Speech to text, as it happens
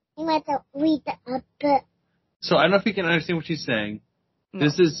want to read a book. So I don't know if you can understand what she's saying. No.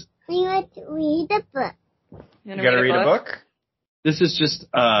 This is... We want to read a book. You gotta read a book? This is just,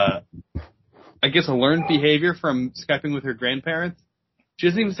 I guess, a learned behavior from Skyping with her grandparents. She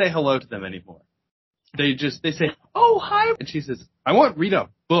doesn't even say hello to them anymore. They say, oh, hi. And she says, I want to read a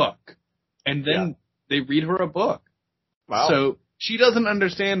book. And then they read her a book. Wow. So she doesn't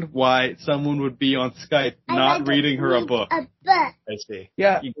understand why someone would be on Skype not reading her a book. A book. I see.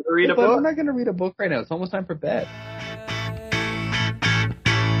 Yeah. You gonna read a but book? I'm not going to read a book right now. It's almost time for bed.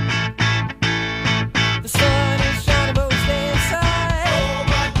 The sun is shining, but we stay inside. Oh,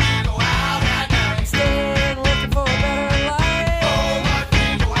 but we go out at night. Staying looking for a better life. Oh, but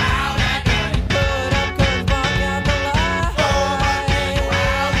we go out at night. Put up curtains, block out the light. Oh, but we go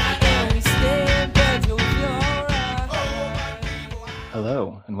out at night. And we stay in bed till we feel alright. Oh, but we go out.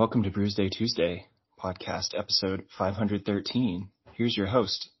 Hello, and welcome to Brews Day Tuesday, podcast episode 513. Here's your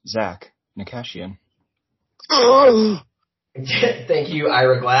host, Zach Nakashian. Thank you,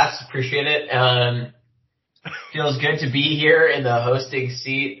 Ira Glass. Appreciate it. Feels good to be here in the hosting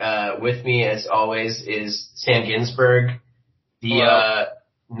seat. With me, as always, is Sam Ginsberg, the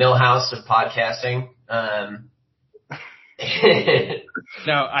Millhouse of podcasting.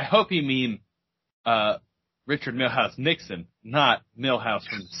 Now, I hope you mean Richard Millhouse Nixon, not Millhouse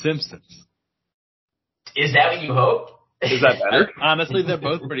from The Simpsons. Is that what you hope? Is that better? Honestly, they're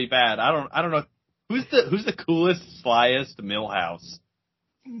both pretty bad. I don't know who's the coolest, flyest Millhouse.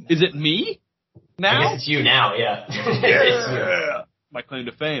 Is it me? Now? I guess it's you now, yeah. It's you. My claim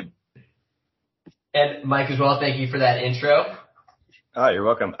to fame. And Mike as well, thank you for that intro. Oh, you're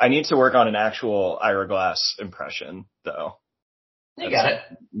welcome. I need to work on an actual Ira Glass impression, though. You got it.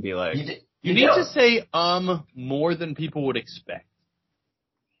 Be like, You need to say more than people would expect.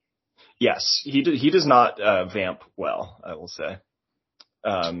 yes, he does not vamp well, I will say.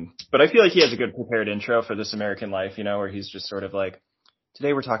 But I feel like he has a good prepared intro for This American Life, you know, where he's just sort of like,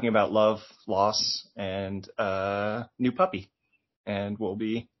 today we're talking about love, loss, and new puppy. And we'll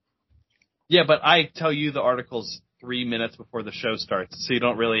be... Yeah, but I tell you the articles 3 minutes before the show starts, so you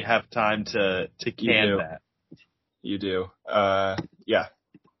don't really have time to can that. You do. Yeah.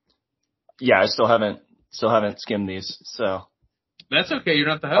 Yeah, I still haven't skimmed these, so. That's okay, you're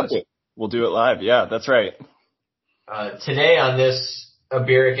not the host. Okay. We'll do it live. Yeah, that's right. Today on This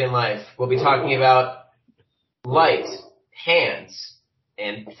American Life, we'll be talking about light, hands,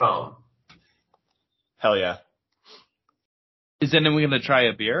 and foam. Hell yeah. Is anyone going to try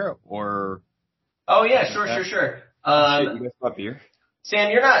a beer, or? Oh yeah, sure. Shit, you guys got beer?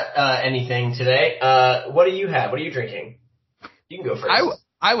 Sam, you're not anything today. What do you have? What are you drinking? You can go first.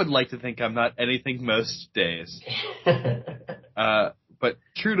 I would like to think I'm not anything most days. But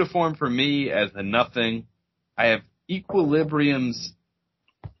true to form for me as a nothing, I have Equilibrium's.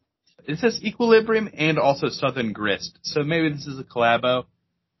 It says Equilibrium and also Southern Grist, so maybe this is a collabo.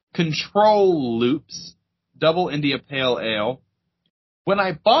 Control Loops Double India Pale Ale. When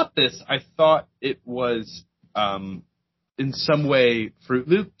I bought this, I thought it was in some way Fruit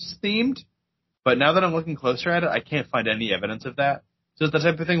Loops themed, but now that I'm looking closer at it, I can't find any evidence of that. So it's the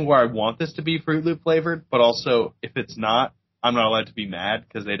type of thing where I want this to be Fruit Loop flavored, but also if it's not, I'm not allowed to be mad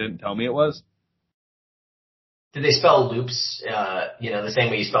because they didn't tell me it was. Did they spell loops, the same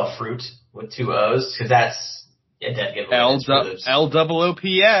way you spell fruit with two O's? Because that's a dead giveaway.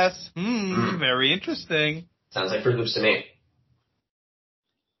 L-O-O-P-S. Very interesting. Sounds like Fruit Loops to me.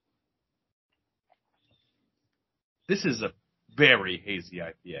 This is a very hazy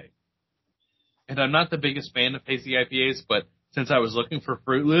IPA. And I'm not the biggest fan of hazy IPAs, but since I was looking for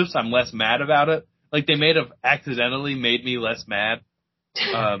Fruit Loops, I'm less mad about it. Like, they accidentally made me less mad.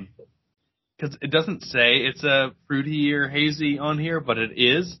 Because it doesn't say it's a fruity or hazy on here, but it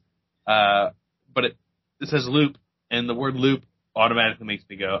is. But it says loop, and the word loop automatically makes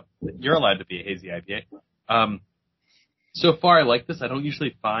me go, you're allowed to be a hazy IPA. So far, I like this. I don't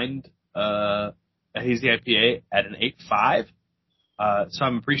usually find a hazy IPA at an 8.5. So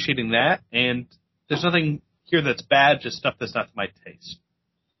I'm appreciating that. And there's nothing here that's bad, just stuff that's not to my taste.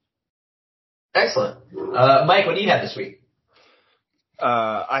 Excellent. Mike, what do you have this week?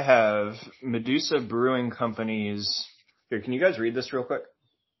 I have Medusa Brewing Company's... Here, can you guys read this real quick?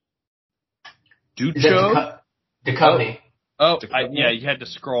 Ducho? Duchovny. Duchovny? You had to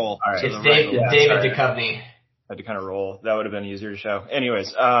scroll. All right. It's David Duchovny. I had to kind of roll. That would have been easier to show.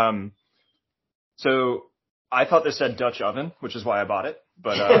 Anyways, so I thought this said Dutch oven, which is why I bought it,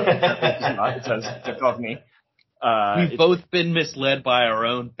 but it does not. It says Duchovny. We've both been misled by our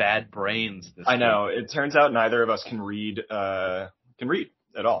own bad brains this I know. week. It turns out neither of us can read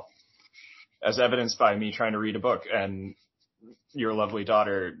at all, as evidenced by me trying to read a book and your lovely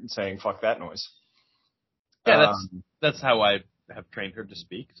daughter saying "fuck that noise." Yeah, that's how I have trained her to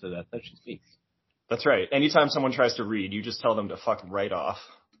speak, so that's how she speaks. That's right. Anytime someone tries to read, you just tell them to fuck right off,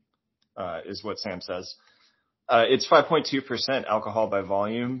 is what Sam says. It's 5.2% alcohol by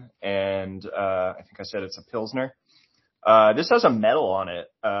volume, and I think I said it's a Pilsner. This has a medal on it.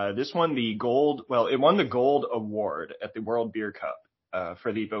 This won the gold, it won the gold award at the World Beer Cup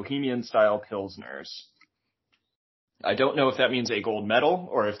for the Bohemian style Pilsners. I don't know if that means a gold medal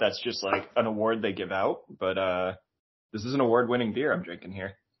or if that's just like an award they give out, but this is an award-winning beer I'm drinking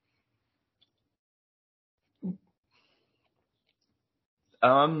here.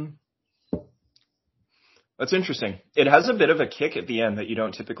 That's interesting. It has a bit of a kick at the end that you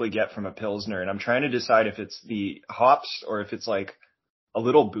don't typically get from a Pilsner, and I'm trying to decide if it's the hops or if it's like a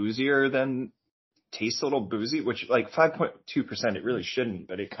little boozier than, tastes a little boozy, which like 5.2%, it really shouldn't,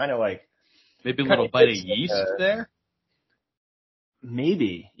 but it kind of like. Maybe a little bite of yeast there?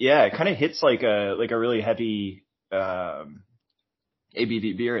 Maybe. Yeah, it kind of hits like a really heavy ABV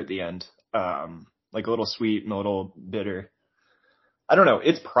beer at the end. Like a little sweet and a little bitter. I don't know.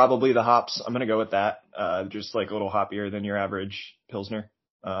 It's probably the hops. I'm going to go with that. Just like a little hoppier than your average Pilsner.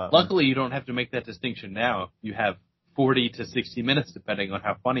 Luckily, you don't have to make that distinction now. You have 40 to 60 minutes, depending on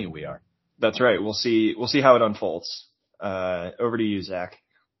how funny we are. That's right. We'll see how it unfolds. Over to you, Zach.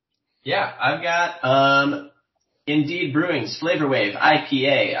 Yeah, I've got Indeed Brewing's Flavor Wave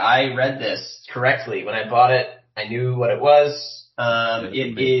IPA. I read this correctly. When I bought it, I knew what it was.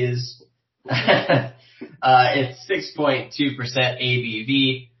 It is... it's 6.2%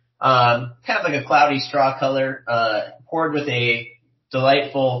 ABV, kind of like a cloudy straw color, poured with a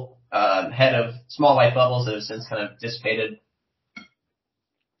delightful head of small white bubbles that have since kind of dissipated.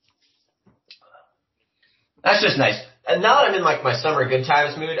 That's just nice. And now that I'm in like my summer good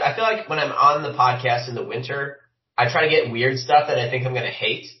times mood, I feel like when I'm on the podcast in the winter, I try to get weird stuff that I think I'm going to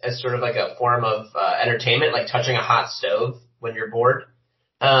hate as sort of like a form of entertainment, like touching a hot stove when you're bored.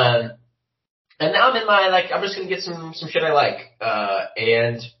 And now I'm in my, I'm just going to get some shit I like.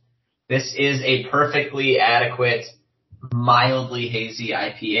 And this is a perfectly adequate, mildly hazy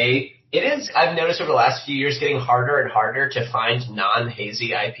IPA. It is, I've noticed over the last few years, getting harder and harder to find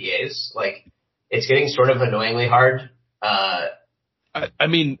non-hazy IPAs. Like, it's getting sort of annoyingly hard. I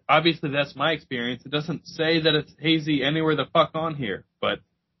mean, obviously that's my experience. It doesn't say that it's hazy anywhere the fuck on here, but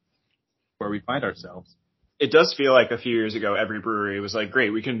where we find ourselves. It does feel like a few years ago, every brewery was like, great,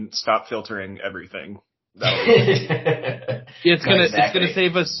 we can stop filtering everything. It's gonna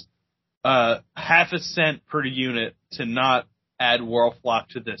save us half a cent per unit to not add Whirlfloc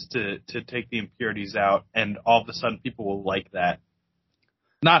to this to take the impurities out, and all of a sudden people will like that.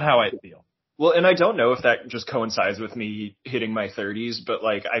 Not how I feel. Well, and I don't know if that just coincides with me hitting my 30s, but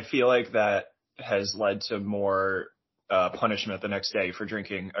like I feel like that has led to more punishment the next day for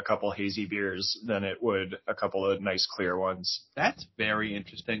drinking a couple hazy beers than it would a couple of nice clear ones. That's very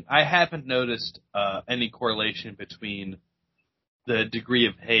interesting. I haven't noticed any correlation between the degree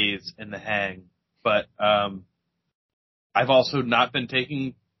of haze and the hang, but I've also not been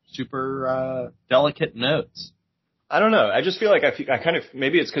taking super delicate notes. I don't know. I just feel like I kind of,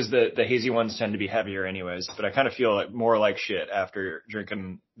 maybe it's because the hazy ones tend to be heavier anyways, but I kind of feel like more like shit after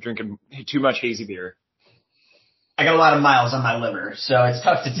drinking too much hazy beer. I got a lot of miles on my liver, so it's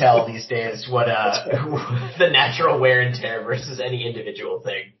tough to tell these days what the natural wear and tear versus any individual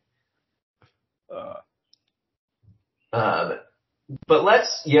thing. But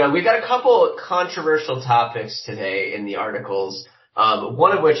we've got a couple controversial topics today in the articles.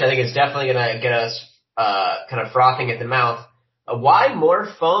 One of which I think is definitely going to get us kind of frothing at the mouth. Why more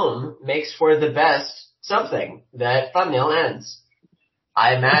foam makes for the best something. That thumbnail ends.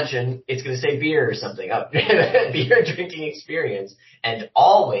 I imagine it's going to say beer or something. Beer drinking experience. And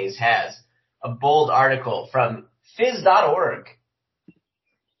always has a bold article from fizz.org.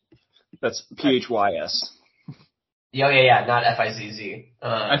 That's PHYS. Yeah, not FIZZ.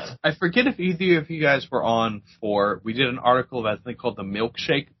 I forget if either of you guys were on we did an article about something called the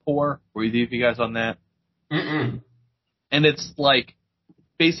milkshake pour. Were either of you guys on that? Mm-mm. And it's like,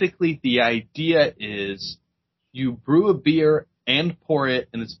 basically the idea is you brew a beer and pour it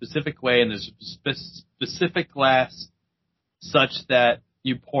in a specific way, and there's a specific glass such that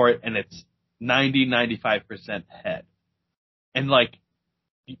you pour it and it's 90-95% head. And like,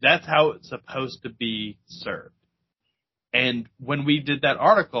 that's how it's supposed to be served. And when we did that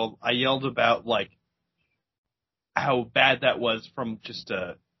article, I yelled about like how bad that was from just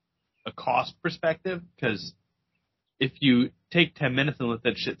a cost perspective, because if you take 10 minutes and let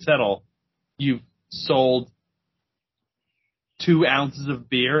that shit settle, you've sold 2 ounces of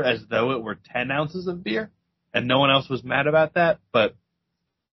beer as though it were 10 ounces of beer. and no one else was mad about that. But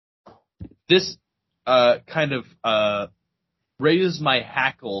this kind of raises my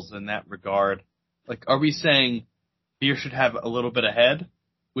hackles in that regard. Like, are we saying beer should have a little bit of head,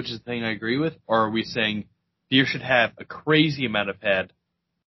 which is the thing I agree with, or are we saying beer should have a crazy amount of head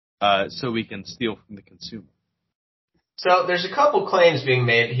so we can steal from the consumer? So there's a couple claims being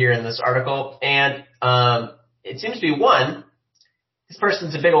made here in this article, and it seems to be one, this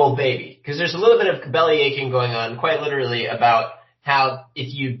person's a big old baby, because there's a little bit of belly aching going on, quite literally, about how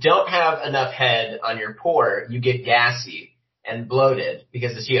if you don't have enough head on your pour, you get gassy and bloated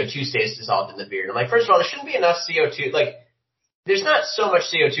because the CO2 stays dissolved in the beer. And I'm like, first of all, there shouldn't be enough CO2. Like, there's not so much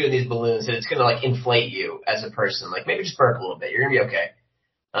CO2 in these balloons that it's going to, like, inflate you as a person. Like, maybe just burp a little bit. You're going to be okay.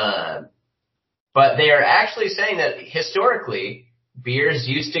 But they are actually saying that historically, beers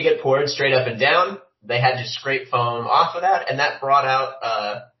used to get poured straight up and down. They had to scrape foam off of that, and that brought out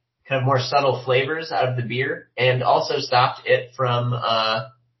kind of more subtle flavors out of the beer, and also stopped it from,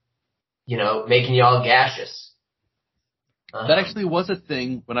 making you all gaseous. That actually was a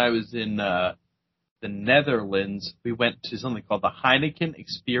thing when I was in the Netherlands. We went to something called the Heineken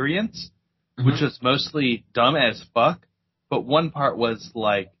Experience, which was mostly dumb as fuck, but one part was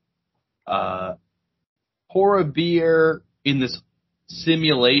like, pour a beer in this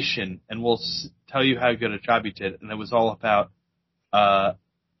simulation and we'll tell you how good a job you did. And it was all about,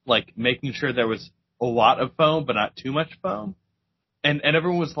 like making sure there was a lot of foam, but not too much foam. And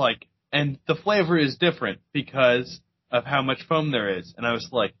everyone was like, and the flavor is different because of how much foam there is. And I was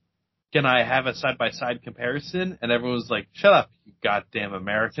like, can I have a side-by-side comparison? And everyone was like, shut up, you goddamn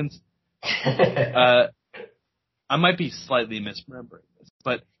Americans. I might be slightly misremembering this,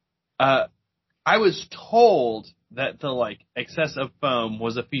 but, I was told that the like excess of foam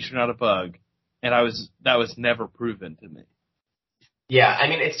was a feature, not a bug, and that was never proven to me. Yeah, I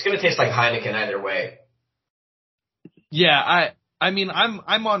mean it's gonna taste like Heineken either way. Yeah, I mean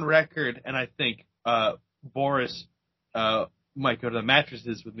I'm on record, and I think Borys might go to the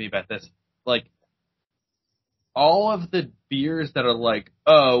mattresses with me about this. Like all of the beers that are like,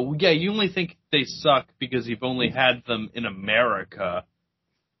 oh yeah, you only think they suck because you've only had them in America.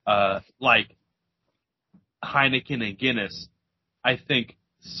 Like Heineken and Guinness, I think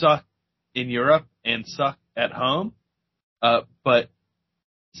suck in Europe and suck at home. But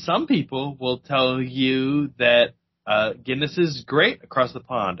some people will tell you that Guinness is great across the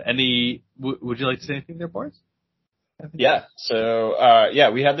pond. Would you like to say anything there, Boris? Yeah. So,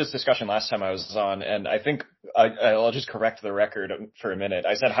 we had this discussion last time I was on, and I think I'll just correct the record for a minute.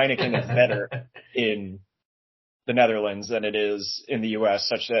 I said Heineken is better in the Netherlands than it is in the U.S.,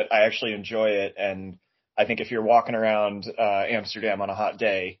 such that I actually enjoy it. And I think if you're walking around Amsterdam on a hot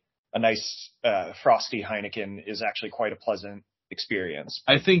day, a nice frosty Heineken is actually quite a pleasant experience.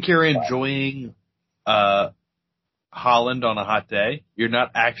 I think you're enjoying Holland on a hot day. You're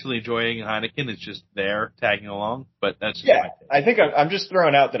not actually enjoying Heineken. It's just there tagging along. But that's just I think I'm just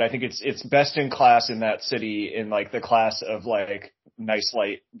throwing out that I think it's best in class in that city, in like the class of like nice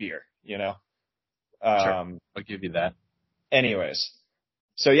light beer, you know. Sure. I'll give you that. Anyways,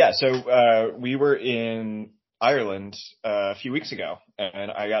 so we were in Ireland a few weeks ago, and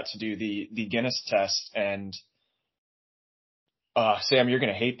I got to do the Guinness test, and Sam, you're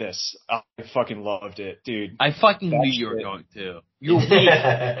gonna hate this. I fucking loved it, dude. I fucking knew you were going to. You're weak.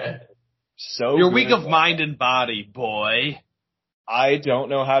 You're weak of mind and body, boy. I don't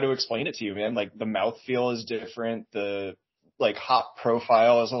know how to explain it to you, man. Like the mouthfeel is different, the like hop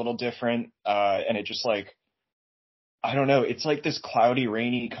profile is a little different, and it just like, I don't know, it's like this cloudy,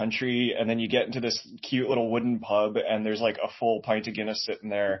 rainy country, and then you get into this cute little wooden pub, and there's like a full pint of Guinness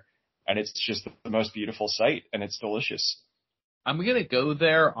sitting there, and it's just the most beautiful sight, and it's delicious. I'm gonna go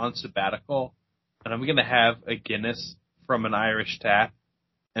there on sabbatical, and I'm gonna have a Guinness from an Irish tap,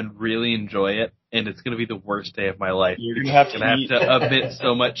 and really enjoy it, and it's gonna be the worst day of my life. You're gonna have to admit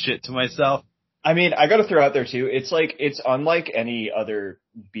so much shit to myself. I mean, I gotta throw out there too, it's unlike any other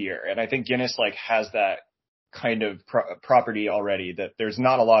beer, and I think Guinness like has that kind of property already, that there's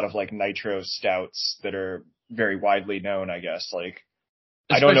not a lot of like nitro stouts that are very widely known, I guess. Like,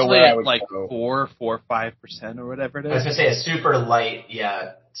 especially I don't know where I would like go. 4-5% or whatever it is. I was gonna say a super light,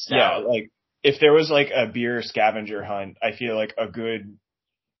 stout. Yeah, like if there was like a beer scavenger hunt, I feel like a good,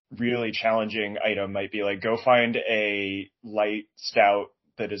 really challenging item might be like, go find a light stout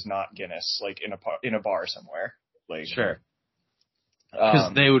that is not Guinness, like in a bar somewhere. Like, sure,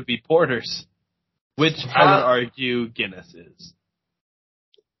 because they would be porters, which I would argue Guinness is.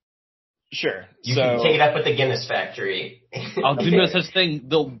 Sure. You can take it up with the Guinness factory. I'll do no such thing.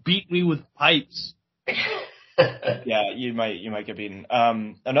 They'll beat me with pipes. Yeah, you might get beaten.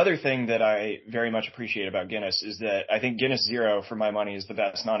 Another thing that I very much appreciate about Guinness is that I think Guinness Zero, for my money, is the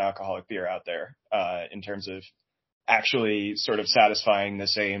best non-alcoholic beer out there, in terms of actually sort of satisfying the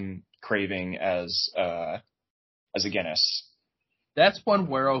same craving as a Guinness. That's one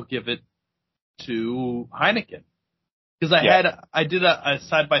where I'll give it to Heineken. Because I did a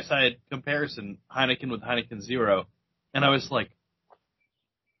side-by-side comparison, Heineken with Heineken Zero, and I was like,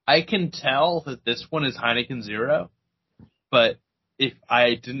 I can tell that this one is Heineken Zero, but if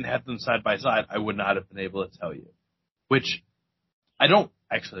I didn't have them side by side, I would not have been able to tell you. Which, I don't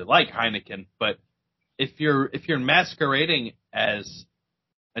actually like Heineken, but if you're masquerading as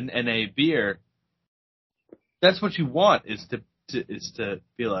an NA beer, that's what you want, is to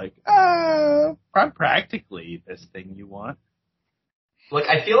be like, I'm practically this thing you want. Look,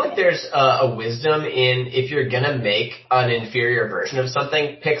 I feel like there's a wisdom in, if you're gonna make an inferior version of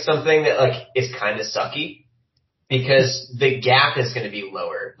something, pick something that like is kind of sucky, because the gap is gonna be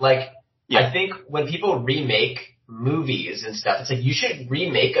lower. Like, I think when people remake movies and stuff, it's like you should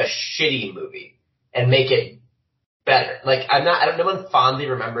remake a shitty movie and make it better. Like, no one fondly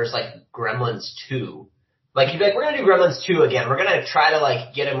remembers like Gremlins 2. Like, you'd be like, we're gonna do Gremlins 2 again. We're gonna try to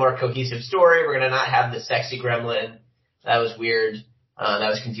like get a more cohesive story. We're gonna not have the sexy gremlin. That was weird. That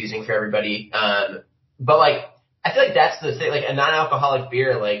was confusing for everybody. But like, I feel like that's the thing. Like, a non-alcoholic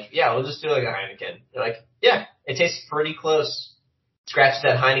beer, like, yeah, we'll just do like a Heineken. You're like, yeah, it tastes pretty close. Scratches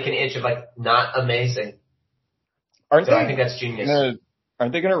that Heineken itch of like not amazing. I think that's genius.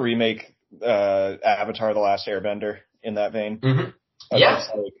 Aren't they gonna remake Avatar: The Last Airbender in that vein? Mm-hmm. Yeah.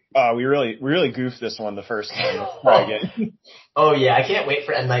 Like, we really goofed this one the first time. Let's try again. Oh yeah, I can't wait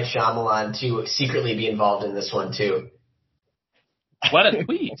for M. Night Shyamalan to secretly be involved in this one too. What a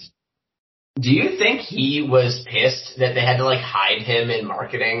tweet. Do you think he was pissed that they had to like hide him in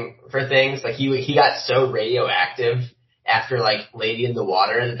marketing for things? Like he got so radioactive after like Lady in the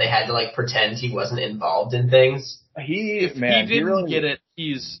Water that they had to like pretend he wasn't involved in things? If he didn't get it,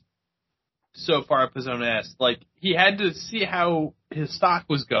 he's so far up his own ass. Like, he had to see how his stock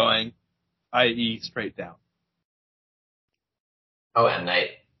was going, i.e. straight down. Oh, M. Night.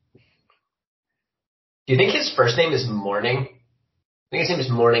 Do you think his first name is Morning? I think his name is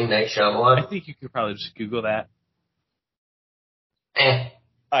Morning Night Shyamalan. I think you could probably just Google that. I'd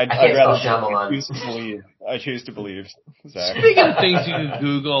rather Shyamalan. I choose to believe, Zach. Speaking of things you can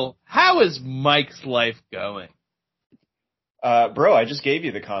Google, how is Mike's life going? Bro, I just gave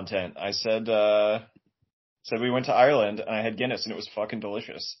you the content. I said we went to Ireland and I had Guinness and it was fucking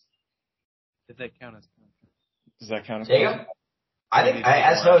delicious. Does that count as content? Does that count as content? I think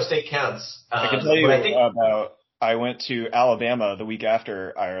as host it counts. I can tell you about. I went to Alabama the week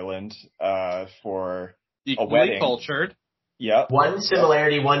after Ireland for a wedding. Cultured. Yep. One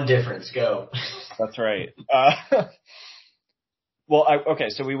similarity, one difference. Go. That's right.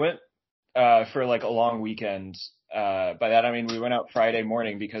 So we went for like a long weekend. By that I mean we went out Friday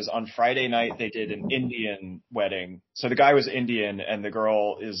morning because on Friday night they did an Indian wedding. So the guy was Indian and the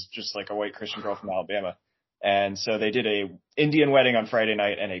girl is just like a white Christian girl from Alabama. And so they did a Indian wedding on Friday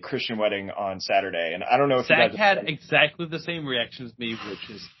night and a Christian wedding on Saturday. And I don't know if Zach had exactly the same reaction as me,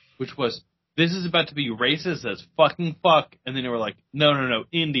 which was, this is about to be racist as fucking fuck. And then they were like, no,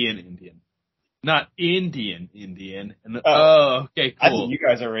 Indian. Not Indian. And okay, cool. I think you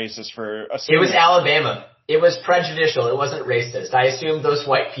guys are racist for assuming. It was Alabama. It was prejudicial. It wasn't racist. I assumed those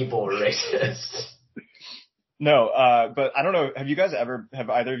white people were racist. No, but I don't know. Have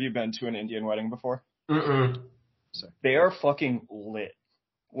either of you been to an Indian wedding before? Mm-mm. They are fucking lit.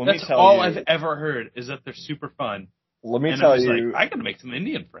 That's all I've ever heard, is that they're super fun. Let me tell you, like, I gotta make some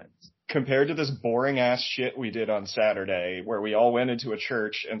Indian friends. Compared to this boring ass shit we did on Saturday, where we all went into a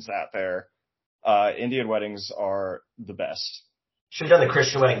church and sat there, Indian weddings are the best. Should have done the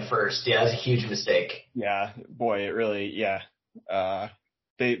Christian wedding first. Yeah, that was a huge mistake. Yeah, boy, it really,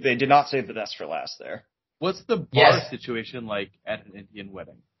 they did not save the best for last there. What's the bar situation like at an Indian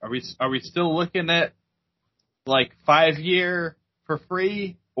wedding? Are we still looking at like 5-year for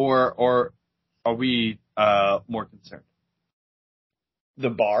free, or are we more concerned? The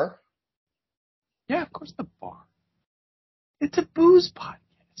bar? Yeah, of course the bar. It's a booze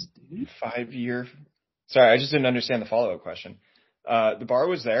podcast, dude. 5-year. Sorry, I just didn't understand the follow-up question. The bar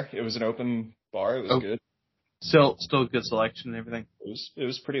was there. It was an open bar. It was good. Still good selection and everything. It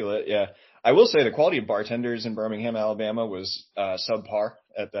was pretty lit. Yeah, I will say the quality of bartenders in Birmingham, Alabama, was subpar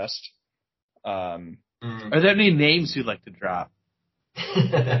at best. Are there any names you'd like to drop? Here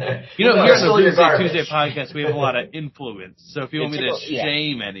on the Tuesday podcast, we have a lot of influence. So if you want me to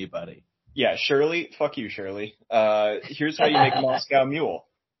shame anybody. Yeah, Shirley. Fuck you, Shirley. Here's how you make a Moscow Mule.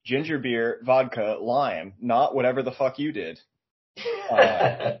 ginger beer, vodka, lime, not whatever the fuck you did.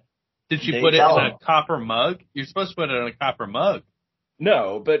 Did she They put it tell in a him. copper mug? You're supposed to put it in a copper mug.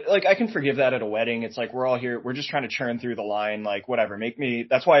 No, but like I can forgive that at a wedding. It's like we're all here. We're just trying to churn through the line. Like whatever, make me.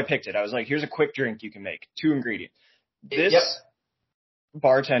 That's why I picked it. I was like, here's a quick drink you can make. 2 ingredients. This Yep.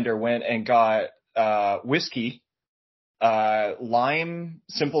 bartender went and got whiskey, lime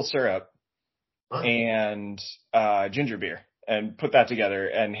simple syrup, What? and ginger beer, and put that together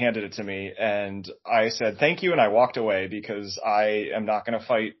and handed it to me. And I said thank you, and I walked away because I am not going to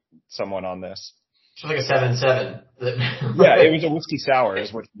fight someone on this. It's like a 7-7. Yeah, it was a whiskey sour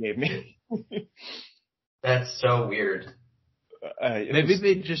is what he gave me. That's so weird. Maybe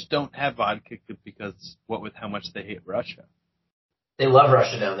they just don't have vodka because with how much they hate Russia. They love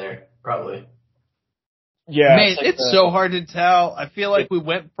Russia down there, probably. Yeah, Man, like it's so hard to tell. I feel like we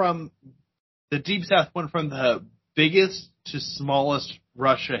went from the Deep South went from the biggest to smallest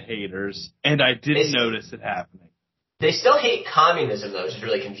Russia haters, and I didn't notice it happening. They still hate communism, though, which is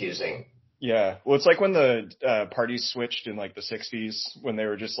really confusing. Yeah, well, it's like when the parties switched in like the 60s when they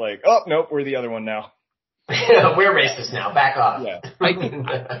were just like, oh, nope, we're the other one now. We're racist now. Back off. Yeah.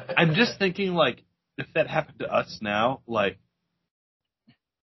 I'm just thinking, like, if that happened to us now, like,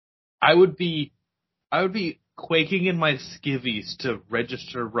 I would be quaking in my skivvies to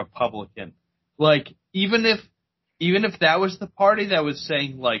register Republican. Like, even if that was the party that was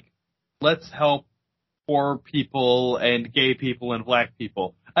saying, like, let's help poor people and gay people and black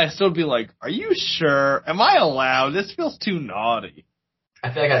people, I'd still be like, are you sure? Am I allowed? This feels too naughty.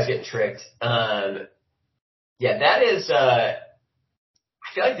 I feel like I was getting tricked. Yeah, that is, I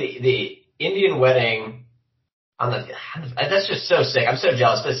feel like the Indian wedding that's just so sick. I'm so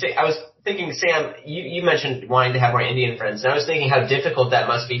jealous. But I was thinking, Sam, you mentioned wanting to have more Indian friends, and I was thinking how difficult that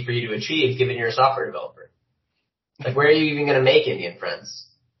must be for you to achieve given you're a software developer. Like, where are you even going to make Indian friends?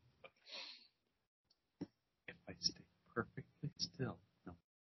 If I stay perfectly still. No.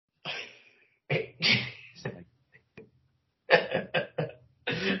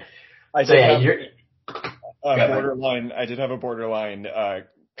 I So did yeah, have you're. borderline. I did have a borderline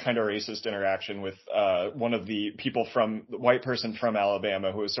kind of racist interaction with one of the people the white person from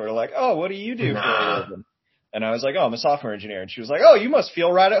Alabama who was sort of like, "Oh, what do you do for a living?" And I was like, "Oh, I'm a software engineer." And she was like, "Oh, you must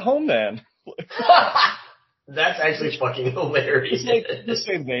feel right at home then." That's actually fucking hilarious. It's like the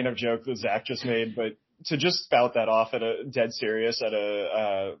same vein of joke that Zach just made, but to just spout that off at a dead serious at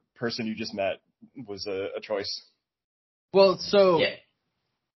a person you just met was a choice. Well, so Yeah.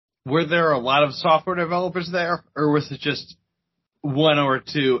 were there a lot of software developers there, or was it just one or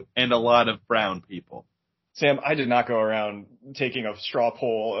two and a lot of brown people? Sam, I did not go around taking a straw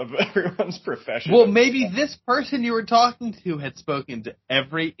poll of everyone's profession. Well, maybe this person you were talking to had spoken to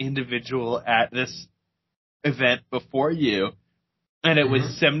every individual at this event before you, and it was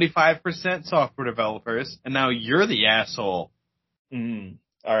 75% software developers, and now you're the asshole.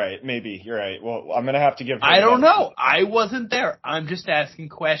 All right, maybe. You're right. Well, I'm going to have to give... I don't know. I wasn't there. I'm just asking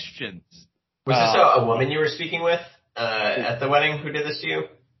questions. Was this a woman you were speaking with at the wedding who did this to you?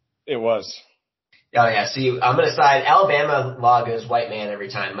 It was. Oh, yeah. So I'm going to side. Alabama law goes white man every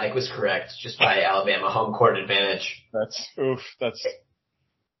time. Mike was correct, just by Alabama home court advantage. That's a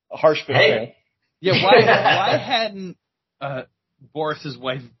harsh bit. Hey. Yeah, why hadn't Borys's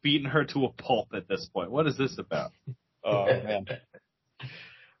wife beaten her to a pulp at this point? What is this about? Oh, man.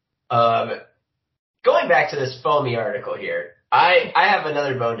 Going back to this foamy article here, I have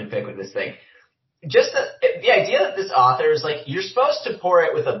another bone to pick with this thing. Just the idea that this author is like, you're supposed to pour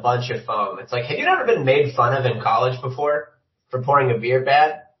it with a bunch of foam. It's like, have you never been made fun of in college before for pouring a beer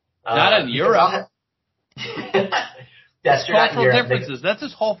bad? Not in Europe. That's true. Not in Cultural Europe. differences. That's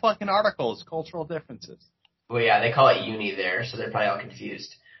this whole fucking article is cultural differences. Well, yeah, they call it uni there, so they're probably all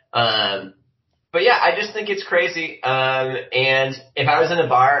confused. But yeah, I just think it's crazy. And if I was in a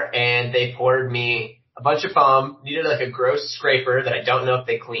bar and they poured me a bunch of foam, needed like a gross scraper that I don't know if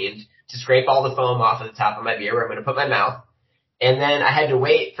they cleaned to scrape all the foam off of the top of my beer where I'm going to put my mouth. And then I had to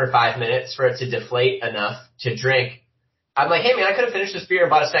wait for 5 minutes for it to deflate enough to drink. I'm like, hey man, I could have finished this beer and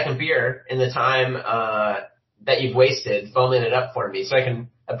bought a second beer in the time, that you've wasted foaming it up for me so I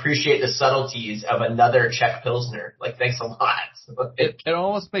can appreciate the subtleties of another Czech Pilsner. Like, thanks a lot. It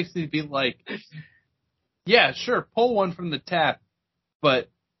almost makes me be like, yeah, sure, pull one from the tap,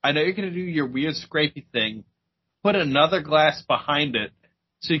 but I know you're going to do your weird scrapey thing. Put another glass behind it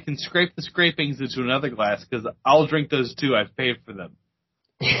so you can scrape the scrapings into another glass because I'll drink those too. I've paid for them.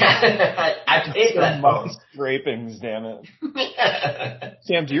 I paid for that foam. Scrapings, damn it.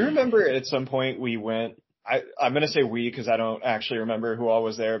 Sam, do you remember at some point we went I'm going to say we because I don't actually remember who all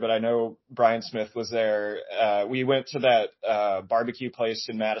was there, but I know Brian Smith was there. We went to that barbecue place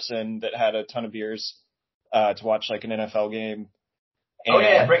in Madison that had a ton of beers to watch like an NFL game. Oh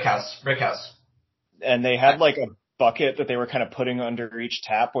yeah, Brick House. And they had like a bucket that they were kind of putting under each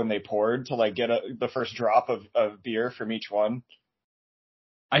tap when they poured to like get the first drop of beer from each one.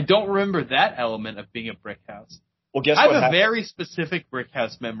 I don't remember that element of being a brick house. Well, guess I what have a happened? very specific brick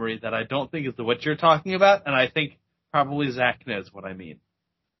house memory that I don't think is what you're talking about, and I think probably Zach knows what I mean.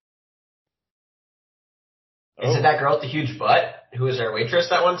 Is it that girl with the huge butt who was our waitress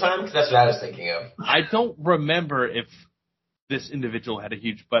that one time? Because that's what I was thinking of. I don't remember if this individual had a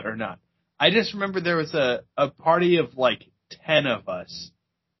huge butt or not. I just remember there was a party of like 10 of us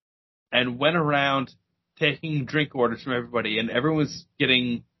and went around taking drink orders from everybody, and everyone was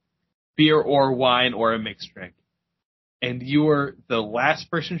getting beer or wine or a mixed drink. And you were the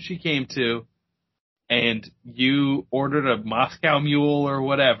last person she came to, and you ordered a Moscow Mule or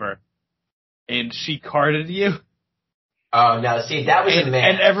whatever, and she carded you. Oh no! See, that was a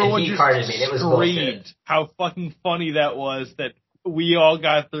man, and everyone he just carded me. It was screamed bullshit. how fucking funny that was that we all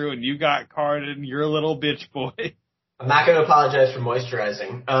got through and you got carded and you're a little bitch boy. I'm not going to apologize for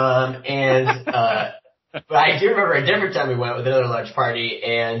moisturizing. But I do remember a different time we went with another large party,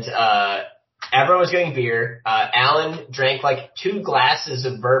 and everyone was getting beer. Alan drank like 2 glasses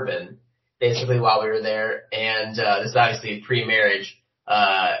of bourbon, basically, while we were there, and this is obviously pre-marriage.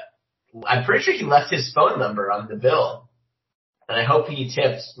 I'm pretty sure he left his phone number on the bill, and I hope he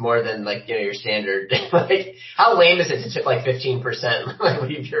tipped more than like your standard. Like, how lame is it to tip like 15%? Like,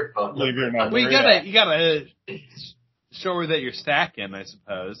 leave your phone number. Leave your number. Well, you gotta show her that you're stacking, I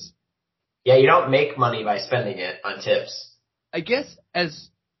suppose. Yeah, you don't make money by spending it on tips. I guess as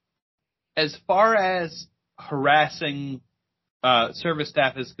far as harassing service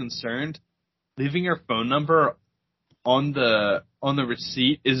staff is concerned, leaving your phone number on the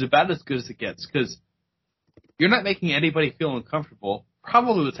receipt is about as good as it gets, because you're not making anybody feel uncomfortable.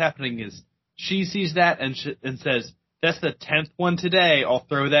 Probably what's happening is she sees that and says, "That's the 10th one today. I'll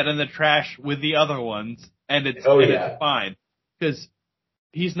throw that in the trash with the other ones," and it's fine, because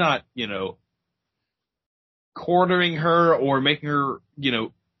he's not, cornering her or making her,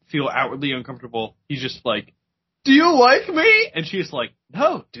 feel outwardly uncomfortable. He's just like, "Do you like me?" And she's like,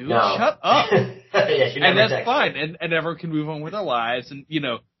 "No, dude, No. shut up." Yeah, she never And that's texted. fine, and everyone can move on with their lives, and,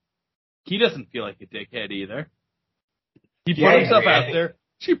 he doesn't feel like a dickhead either. He put himself out there.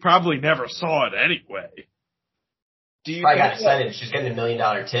 She probably never saw it anyway. Do you Probably got think excited. She was getting $1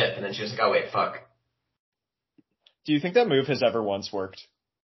 million tip, and then she was like, "Oh wait, fuck." Do you think that move has ever once worked?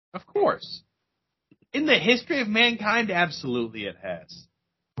 Of course. In the history of mankind, absolutely it has.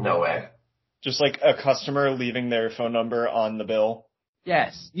 No way. Just like a customer leaving their phone number on the bill?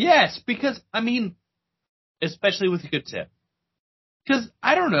 Yes, because, especially with a good tip. Because,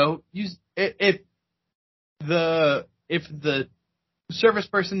 I don't know, if the service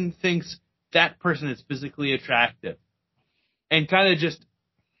person thinks that person is physically attractive and kind of just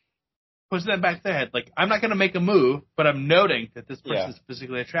puts that back to their head, like, I'm not going to make a move, but I'm noting that this person is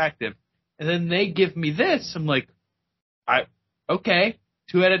physically attractive, and then they give me this, I'm like, okay,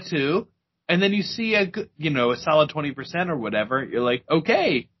 2 out of 2, and then you see a solid 20% or whatever, you're like,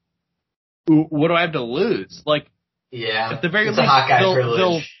 okay, what do I have to lose? Like, Yeah. at the very it's least, a hot guy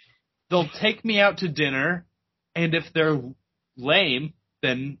privilege. they'll take me out to dinner, and if they're lame,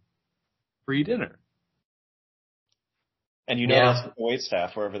 then free dinner. And that's the wait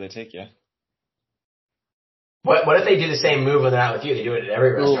staff wherever they take you. What if they do the same move when they're not with you? They do it at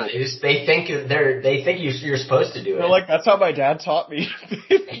every restaurant. They think you're supposed to do it. They're like, that's how my dad taught me.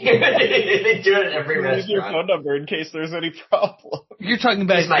 They do it at every Use your phone restaurant. number in case there's any problem. You're talking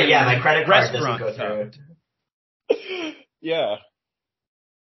about My credit card doesn't restaurant go through. Yeah.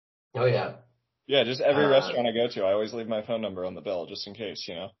 Oh yeah. Yeah, just every restaurant I go to, I always leave my phone number on the bill just in case,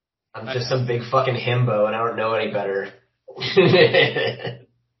 I'm just some big fucking himbo and I don't know any better.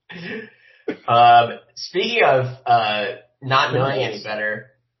 Speaking of not knowing any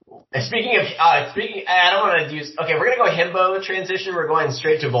better, speaking, I don't want to use. Okay, we're gonna go himbo transition. We're going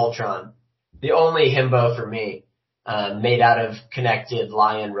straight to Voltron, the only himbo for me, made out of connected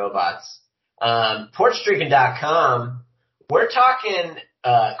lion robots. Porchstreaking.com. We're talking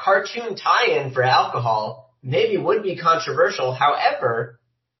cartoon tie-in for alcohol. Maybe would be controversial. However,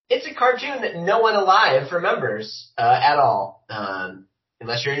 it's a cartoon that no one alive remembers at all.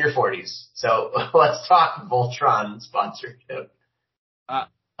 Unless you're in your 40s. So let's talk Voltron sponsorship. I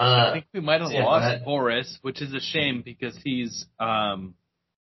think we might have lost Borys, which is a shame because he's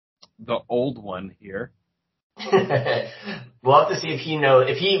the old one here. We'll have to see if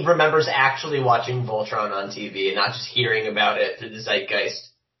he remembers actually watching Voltron on TV and not just hearing about it through the zeitgeist.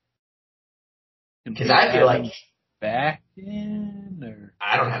 Because I feel like back in, or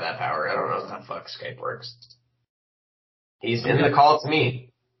I don't have that power. I don't know how the fuck Skype works. He's in the call to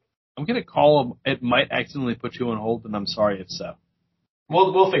me. I'm gonna call him. It might accidentally put you on hold, and I'm sorry if so.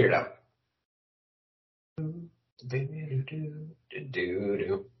 We'll figure it out.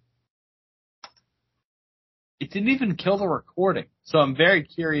 It didn't even kill the recording, so I'm very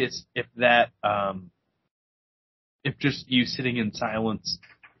curious if that, if just you sitting in silence.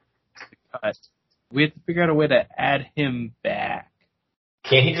 We have to figure out a way to add him back.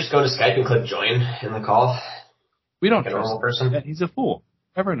 Can't he just go to Skype and click join in the call? We don't Like a trust normal person? him. He's a fool.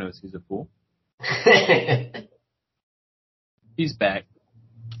 Everyone knows he's a fool. He's back.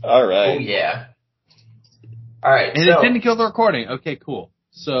 All Oh right. yeah. All right. And so, it didn't kill the recording. Okay, cool.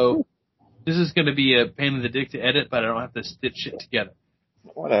 So this is going to be a pain in the dick to edit, but I don't have to stitch shit together.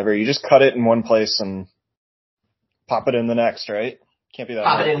 Whatever. You just cut it in one place and pop it in the next, right? Can't be that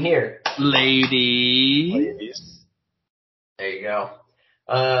pop hard. it in here. Ladies. There you go.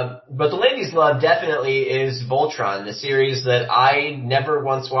 But the ladies' love definitely is Voltron, the series that I never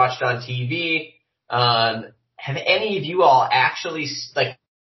once watched on TV. Have any of you all actually, like,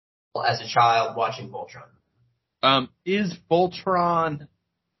 as a child watching Voltron? Is Voltron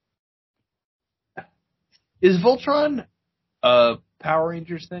a Power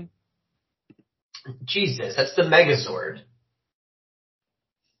Rangers thing? Jesus, that's the Megazord.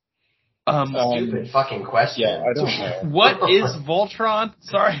 Stupid fucking question. Yeah, I don't know. What is Voltron?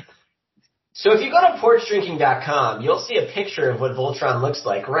 Sorry. So if you go to porchdrinking.com, you'll see a picture of what Voltron looks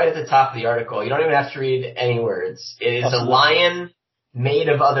like right at the top of the article. You don't even have to read any words. It is a lion made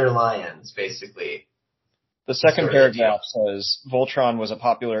of other lions, basically. The second Sort of paragraph says, Voltron was a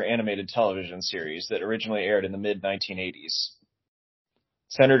popular animated television series that originally aired in the mid-1980s.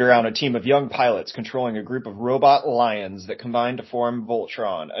 Centered around a team of young pilots controlling a group of robot lions that combine to form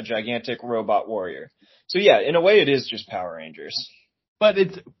Voltron, a gigantic robot warrior. So yeah, in a way it is just Power Rangers. But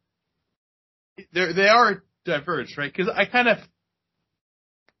they are diverged, right? Because I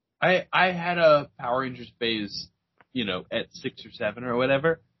had a Power Rangers phase, at 6 or 7 or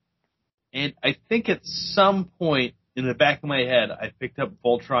whatever. And I think at some point in the back of my head, I picked up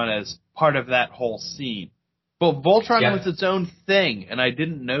Voltron as part of that whole scene. But Voltron was its own thing, and I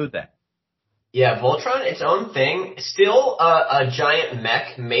didn't know that. Yeah, Voltron, its own thing. Still a giant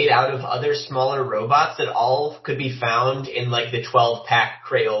mech made out of other smaller robots that all could be found in, like, the 12-pack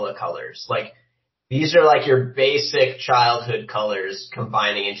Crayola colors. Like, these are, like, your basic childhood colors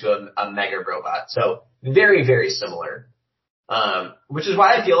combining into a mega robot. So, very, very similar. Which is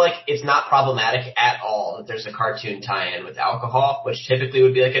why I feel like it's not problematic at all that there's a cartoon tie-in with alcohol, which typically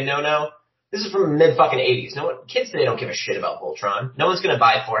would be like a no-no. This is from mid-fucking 80s. Kids today don't give a shit about Voltron. No one's gonna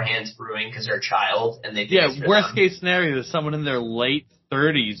buy Four Hands Brewing because they're a child and they think it's for worst them. case scenario is someone in their late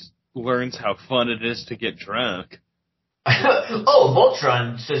 30s learns how fun it is to get drunk. Oh,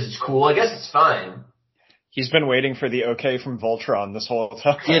 Voltron says it's cool. I guess it's fine. He's been waiting for the okay from Voltron this whole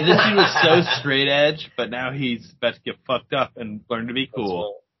time. Yeah, this dude was so straight edge, but now he's about to get fucked up and learn to be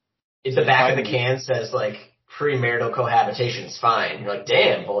cool. If the back of the can says, like, premarital cohabitation is fine, you're like,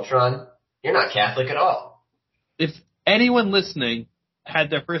 damn, Voltron, you're not Catholic at all. If anyone listening had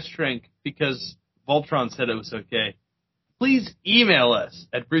their first drink because Voltron said it was okay, please email us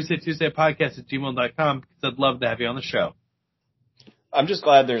at BruceTuesdayPodcast@gmail.com because I'd love to have you on the show. I'm just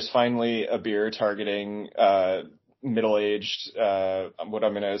glad there's finally a beer targeting middle-aged, what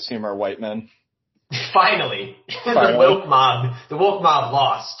I'm going to assume are white men. Finally. The woke mob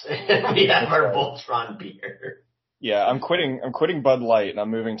lost. We have our Voltron beer. Yeah, I'm quitting Bud Light and I'm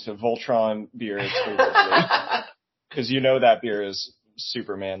moving to Voltron beer exclusively. Because that beer is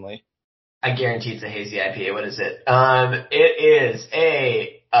super manly. I guarantee it's a hazy IPA. What is it? It is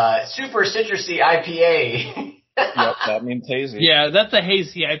a super citrusy IPA. Yep, that means hazy. Yeah, that's a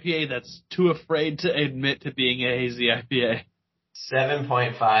hazy IPA that's too afraid to admit to being a hazy IPA.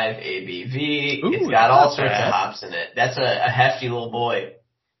 7.5 ABV. Ooh, it's got all sorts bad. of hops in it. That's a hefty little boy.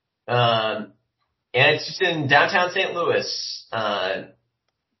 And it's just in downtown St. Louis.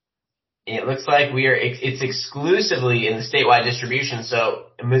 It looks like it's exclusively in the statewide distribution. So,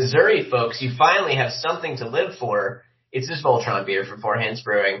 Missouri folks, you finally have something to live for. It's this Voltron beer from Four Hands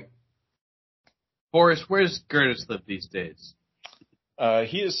Brewing. Boris, where's Gertis live these days?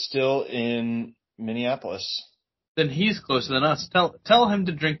 He is still in Minneapolis. Then he's closer than us. Tell him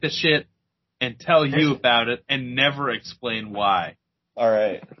to drink the shit and tell you about it and never explain why. All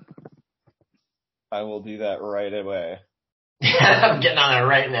right. I will do that right away. I'm getting on it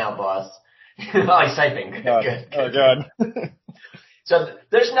right now, boss. Like typing. Good. Oh god. So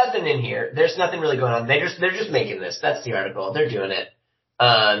there's nothing in here. There's nothing really going on. They're just making this. That's the article. They're doing it.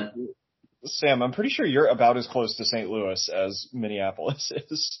 Sam, I'm pretty sure you're about as close to St. Louis as Minneapolis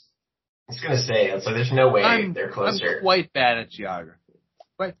is. I was gonna say, it's like there's no way they're closer. I'm quite bad at geography.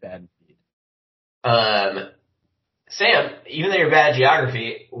 Quite bad indeed. Sam, even though you're bad at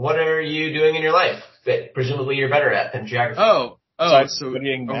geography, what are you doing in your life that presumably you're better at than geography? So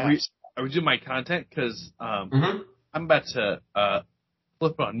studying are maps. we doing my content? Because Mhm. I'm about to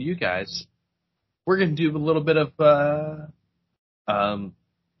flip it on you guys. We're going to do a little bit of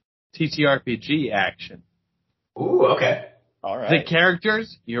TTRPG action. Ooh, okay. All right. The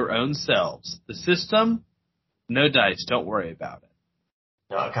characters, your own selves. The system, no dice. Don't worry about it.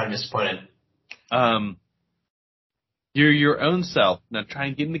 No, I'm kind of disappointed. You're your own self. Now try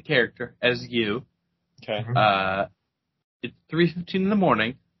and get into character as you. Okay. It's 3:15 in the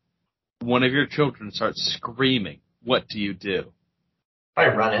morning. One of your children starts screaming. What do you do?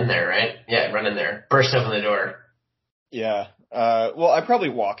 Probably run in there, right? Yeah, run in there. Burst open the door. Yeah. Well, I probably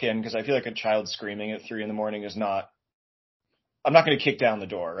walk in because I feel like a child screaming at 3 a.m. is not. I'm not going to kick down the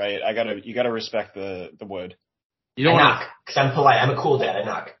door, right? You gotta respect the wood. You don't I want knock, because I'm polite. I'm a cool dad. I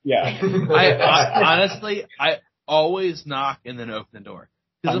knock. Yeah. I always knock and then open the door.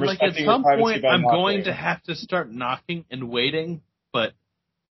 Because I'm I'm like, at respecting your some privacy point, by I'm knocking. going to have to start knocking and waiting, but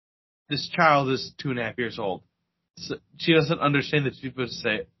this child is 2.5 years old. So she doesn't understand that she's supposed to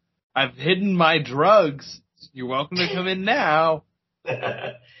say, I've hidden my drugs. You're welcome to come in now.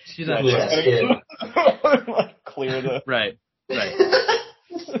 She's not Yeah, that's good. Clear the. Right.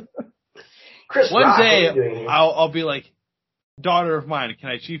 Chris One Rock, day, what are you doing here? I'll be like, daughter of mine, can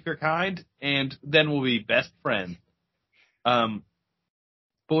I chief your kind? And then we'll be best friends. But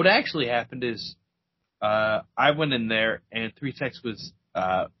what actually happened is, I went in there and 3 Techs was,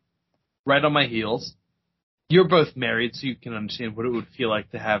 right on my heels. You're both married, so you can understand what it would feel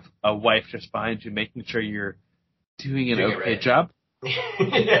like to have a wife just behind you, making sure you're doing an Doing it okay right. job.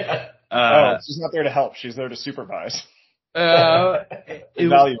 Yeah. She's not there to help. She's there to supervise. I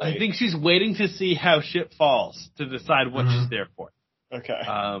think she's waiting to see how shit falls to decide what she's there for. Okay.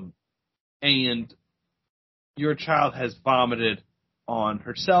 And your child has vomited on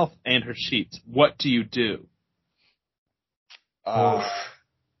herself and her sheets. What do you do?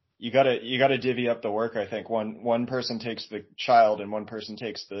 You gotta divvy up the work. I think one person takes the child and one person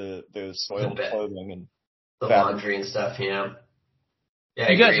takes the soiled The bed. clothing and The fabric. laundry and stuff, Yeah,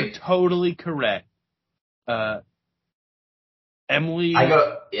 You guys are totally correct. Emily I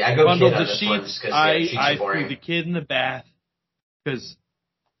go bundled kid on the this one sheets. just 'cause sheets I are threw boring. the kid in the bath because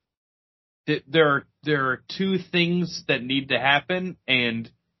there are 2 things that need to happen,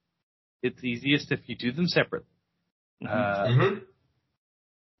 and it's easiest if you do them separately. Mhm.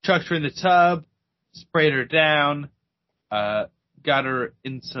 Chucked her in the tub, sprayed her down, got her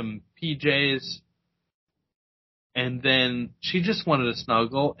in some PJs, and then she just wanted to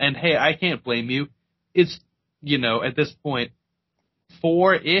snuggle. And hey, I can't blame you. It's, at this point,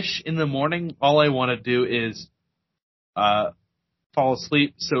 4-ish in the morning. All I want to do is fall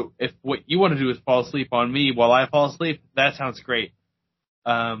asleep. So if what you want to do is fall asleep on me while I fall asleep, that sounds great.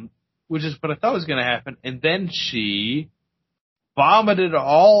 Which is what I thought was going to happen. And then she vomited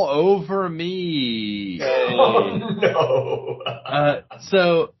all over me. Oh no.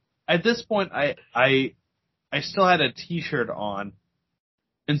 So at this point, I still had a t-shirt on,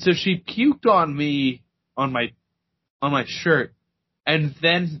 and so she puked on me on my shirt, and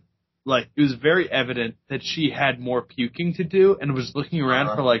then it was very evident that she had more puking to do, and was looking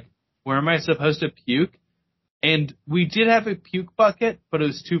around for where am I supposed to puke? And we did have a puke bucket, but it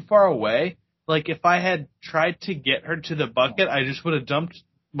was too far away. If I had tried to get her to the bucket, I just would have dumped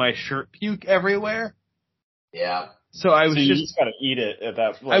my shirt puke everywhere. Yeah. So I was you just gotta eat it at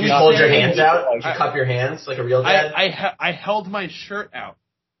that. I was You hold your staring- hands out. You cup your hands like a real dad. I held my shirt out,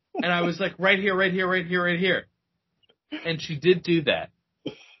 and I was like, right here, right here, right here, right here. And she did do that.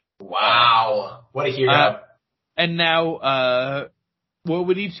 Wow. What a hero. And now, what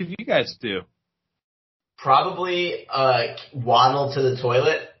would each of you guys do? Probably waddle to the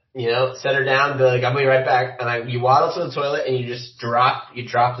toilet. Set her down. Be like, I'll be right back. And you waddle to the toilet and you just drop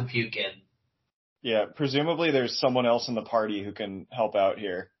the puke in. Yeah, presumably there's someone else in the party who can help out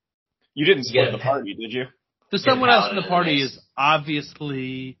here. You didn't split the party, did you? So someone else in the paladin party in this. is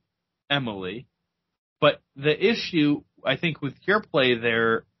obviously Emily, but the issue, I think, with your play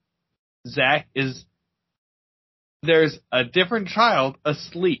there, Zach, is there's a different child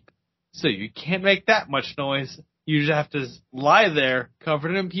asleep. So you can't make that much noise. You just have to lie there,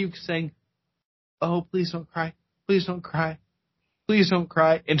 covered in puke, saying, "Oh, please don't cry. Please don't cry. please don't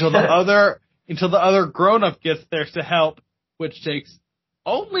cry until the other grown-up gets there to help, which takes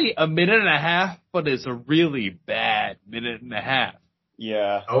only a minute and a half, but is a really bad minute and a half.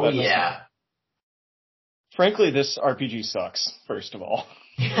 Yeah. Oh, yeah. Frankly, this RPG sucks, first of all.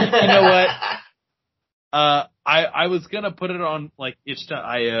 You know what? I was gonna put it on like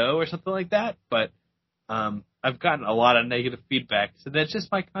itch.io or something like that, but I've gotten a lot of negative feedback, so that's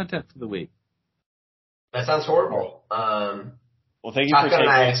just my content for the week. That sounds horrible. Well, thank you for taking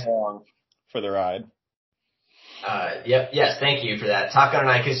us along for the ride. Yes, thank you for that. Taka and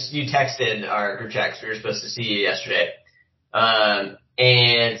I, because you texted our group chat 'cause we were supposed to see you yesterday. And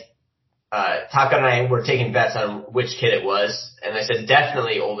Taka and I were taking bets on which kid it was, and I said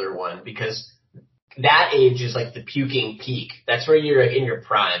definitely older one, because that age is like the puking peak. That's where you're in your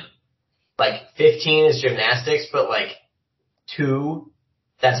prime. Like 15 is gymnastics, but like 2,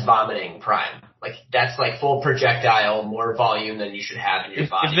 that's vomiting prime. Like that's like full projectile, more volume than you should have in your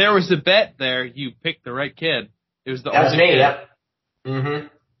body. If there was a bet there, you picked the right kid. It was the That was older me, kid. yep. Mm-hmm.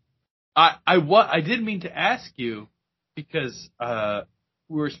 I did mean to ask you because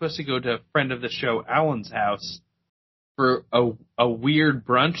we were supposed to go to a friend of the show, Alan's house, for a weird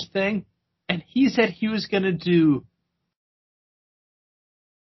brunch thing, and he said he was going to do,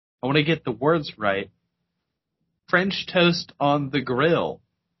 I want to get the words right, French toast on the grill.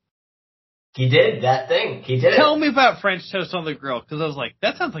 He did that thing. He did Tell it. me about French toast on the grill, because I was like,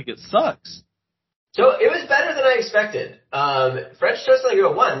 that sounds like it sucks. So it was better than I expected. French toast on the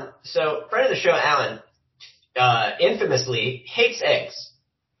grill, one. So friend of the show, Alan, infamously hates eggs.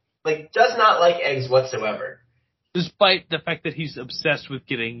 Like, does not like eggs whatsoever. Despite the fact that he's obsessed with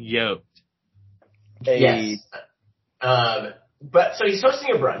getting yolked. Yes. But so he's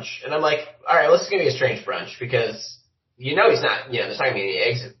hosting a brunch, and I'm like, all right, well, this is gonna be a strange brunch because he's not, there's not gonna be any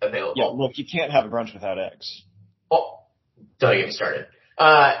eggs available. Yeah, look, you can't have a brunch without eggs. Oh, don't get me started.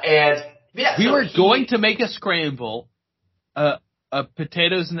 And yeah, We so were going to make a scramble,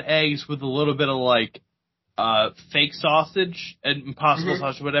 potatoes and eggs with a little bit of like fake sausage and impossible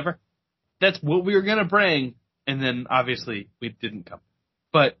sausage, whatever. That's what we were gonna bring, and then obviously we didn't come.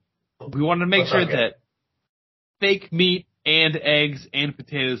 But we wanted to make sure that fake meat and eggs and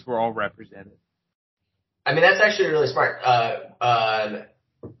potatoes were all represented. I mean, that's actually really smart.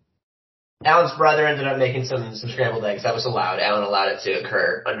 Alan's brother ended up making some scrambled eggs. That was allowed. Alan allowed it to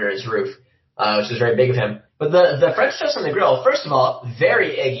occur under his roof, which was very big of him. But the French toast on the grill, first of all,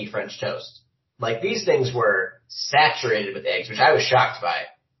 very eggy French toast. Like, these things were saturated with eggs, which I was shocked by,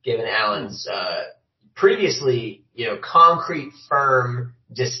 given Alan's previously, concrete, firm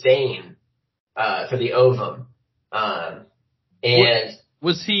disdain for the ovum. And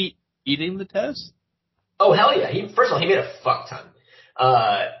was he eating the toast? Oh, hell yeah. First of all, he made a fuck ton.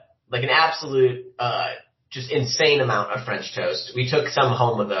 Like an absolute, just insane amount of French toast. We took some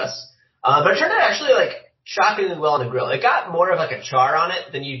home with us. But it turned out actually like shockingly well on the grill. It got more of like a char on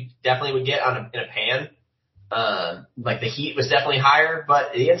it than you definitely would get in a pan. Like the heat was definitely higher,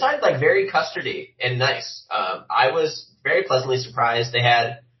 but the inside like very custardy and nice. I was very pleasantly surprised. They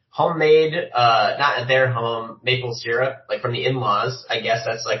had homemade, not at their home, maple syrup, like from the in-laws. I guess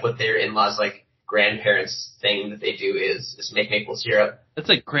that's like what their in-laws, like grandparents thing that they do is make maple syrup. That's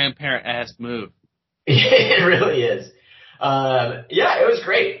a grandparent ass move. It really is. Yeah, it was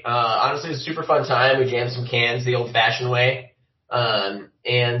great. Honestly, it was a super fun time. We jammed some cans the old fashioned way. Yeah,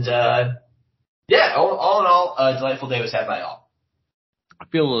 all in all, a delightful day was had by all. I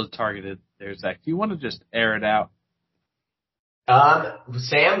feel a little targeted there, Zach. Do you want to just air it out?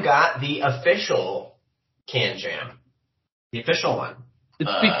 Sam got the official can jam. The official one.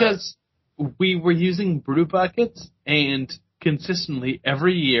 It's because we were using brew buckets, and consistently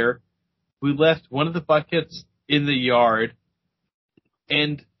every year we left one of the buckets in the yard,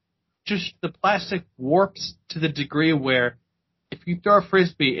 and just the plastic warps to the degree where if you throw a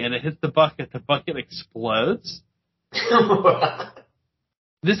frisbee and it hits the bucket explodes.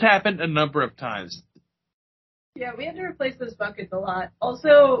 This happened a number of times. Yeah, we had to replace those buckets a lot.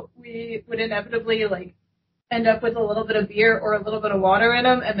 Also, we would inevitably end up with a little bit of beer or a little bit of water in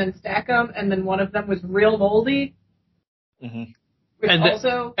them, and then stack them, and then one of them was real moldy. Mm-hmm.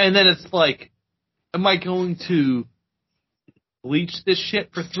 And then it's like, am I going to bleach this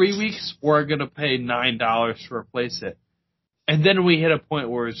shit for 3 weeks, or am I going to pay $9 to replace it? And then we hit a point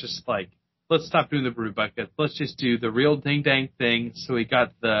where it's just like, let's stop doing the brew bucket. Let's just do the real ding dang thing. So we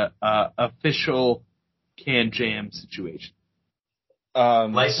got the official can jam situation.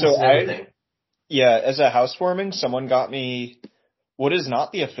 License and everything. Yeah, as a housewarming, someone got me what is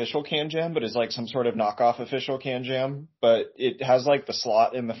not the official can jam, but is like some sort of knockoff official can jam. But it has like the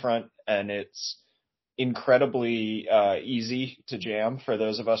slot in the front, and it's incredibly easy to jam for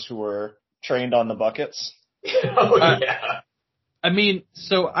those of us who were trained on the buckets. Oh yeah. I mean,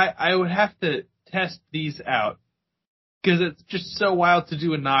 so I would have to test these out because it's just so wild to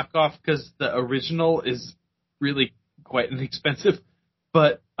do a knockoff because the original is really quite inexpensive.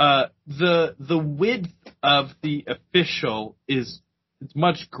 But the width of the official it's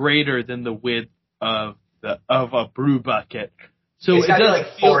much greater than the width of a brew bucket. So It's it got to be does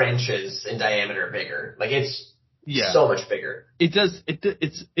like 4 inches in diameter bigger. Like it's so much bigger.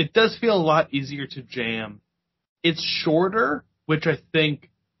 It does feel a lot easier to jam. It's shorter, which I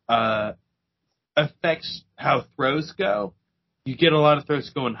think affects how throws go. You get a lot of throws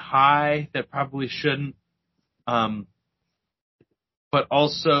going high that probably shouldn't. But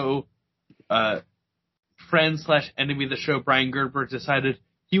also, friend/enemy of the show, Brian Gerber, decided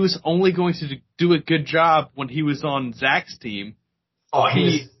he was only going to do a good job when he was on Zach's team. Oh, he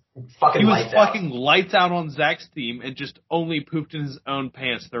was fucking lights out on Zach's team and just only pooped in his own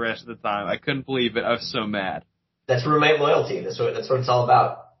pants the rest of the time. I couldn't believe it. I was so mad. That's roommate loyalty. That's what it's all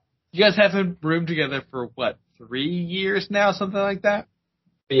about. You guys haven't roomed together for, 3 years now? Something like that?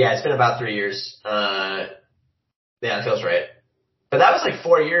 But yeah, it's been about 3 years. Yeah, it feels right. But that was like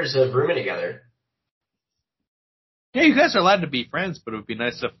 4 years of rooming together. Yeah, you guys are allowed to be friends, but it would be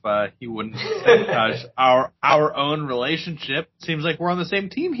nice if he wouldn't sabotage our own relationship. Seems like we're on the same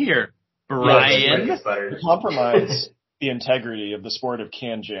team here, Brian. Yeah, To compromise the integrity of the sport of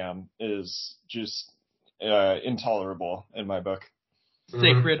can jam is just intolerable in my book.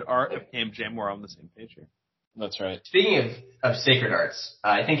 Sacred art of Cam Jam. We're on the same page here. That's right. Speaking of sacred arts,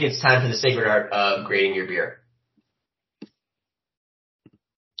 I think it's time for the sacred art of grading your beer.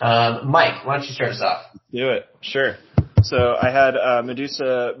 Mike, why don't you start us off? Do it. Sure. So I had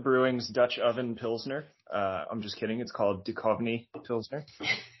Medusa Brewing's Dutch Oven Pilsner. I'm just kidding. It's called Duchovny Pilsner.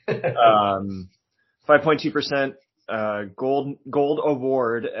 5.2%, gold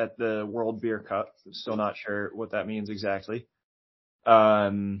award at the World Beer Cup. Still not sure what that means exactly.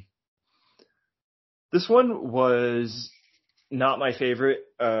 This one was not my favorite.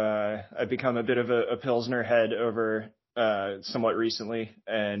 I've become a bit of a Pilsner head over somewhat recently,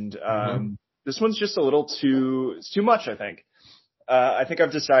 and this one's just a little too much, I think. I think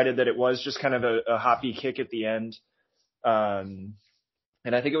I've decided that it was just kind of a hoppy kick at the end. And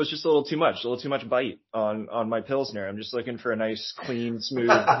I think it was just a little too much bite on my Pilsner. I'm just looking for a nice, clean,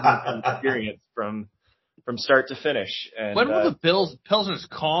 smooth experience from start to finish. And when will the Pilsners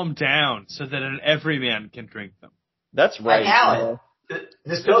calm down so that an everyman can drink them? That's right. Like Alan,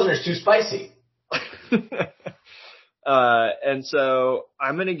 this Pilsner's too spicy. And so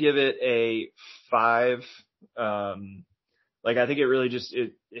I'm going to give it a 5. I think it really just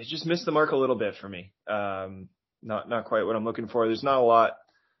missed the mark a little bit for me. Not quite what I'm looking for. There's not a lot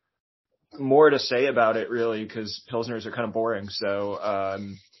more to say about it really, because Pilsners are kind of boring. So,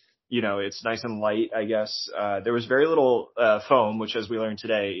 it's nice and light, I guess. There was very little, foam, which as we learned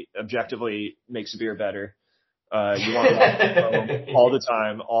today, objectively makes a beer better. You want foam all the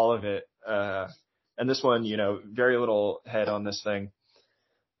time, all of it. And this one, very little head on this thing.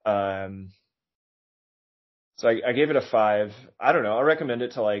 So I gave it a 5. I don't know. I'll recommend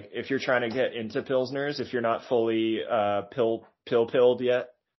it to if you're trying to get into Pilsners, if you're not fully, Pil Pilled yet.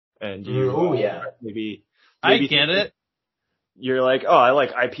 And you, maybe I get it. You're like, oh, I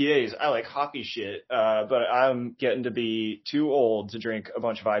like IPAs. I like hoppy shit. But I'm getting to be too old to drink a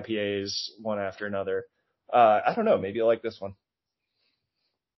bunch of IPAs one after another. I don't know. Maybe you'll like this one.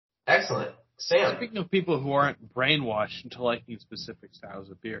 Excellent. Sam. Speaking of people who aren't brainwashed into liking specific styles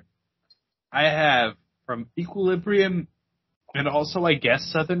of beer, I have from Equilibrium and also, I guess,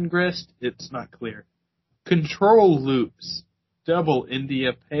 Southern Grist, it's not clear, Control Loops, Double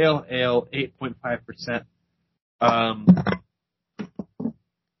India Pale Ale, 8.5%.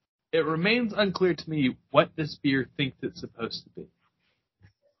 It remains unclear to me what this beer thinks it's supposed to be.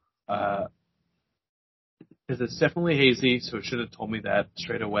 Because it's definitely hazy, so it should have told me that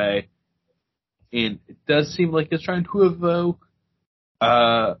straight away. And it does seem like it's trying to evoke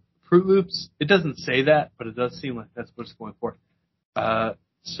Fruit Loops. It doesn't say that, but it does seem like that's what it's going for.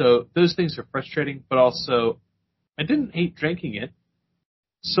 So those things are frustrating, but also I didn't hate drinking it.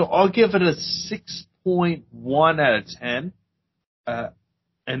 So I'll give it a 6.1 out of 10.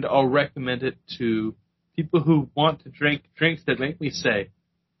 And I'll recommend it to people who want to drink drinks that make me say,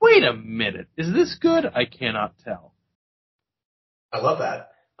 wait a minute, is this good? I cannot tell. I love that.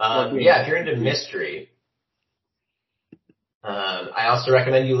 If you're into mystery, I also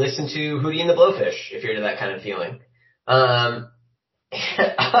recommend you listen to Hootie and the Blowfish if you're into that kind of feeling. I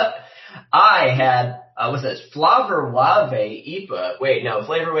had, what's this? Flavor Wave IPA. Wait, no,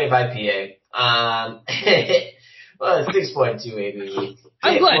 Flavor Wave IPA. Well, it's 6.2 ABV.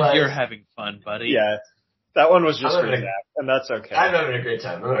 I'm glad you're having fun, buddy. Yeah. That one was just I'm for having Zach, and that's okay. I'm having a great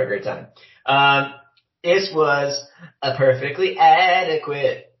time. This was a perfectly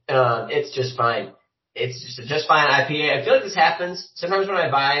adequate. It's just fine. It's just fine IPA. I feel like this happens sometimes when I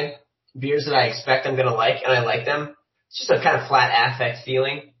buy beers that I expect I'm gonna like, and I like them. It's just a kind of flat affect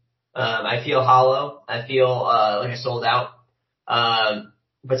feeling. I feel hollow. I feel like I sold out.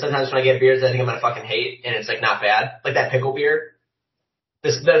 But sometimes when I get beers that I think I'm gonna fucking hate, and it's like not bad, like that pickle beer.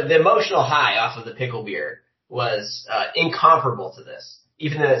 The emotional high off of the pickle beer was incomparable to this,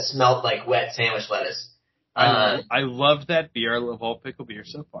 even though it smelled like wet sandwich lettuce. I love that beer. I love all pickle beer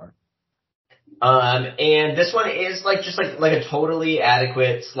so far. And this one is like a totally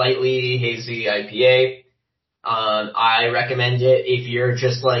adequate, slightly hazy IPA. I recommend it if you're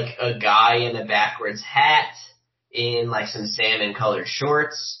just like a guy in a backwards hat in like some salmon colored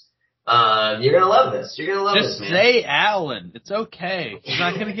shorts. You're gonna love this. You're gonna love Just this, man. say Alan. It's okay. He's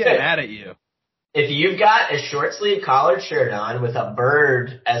not gonna get mad at you. If you've got a short sleeve collared shirt on with a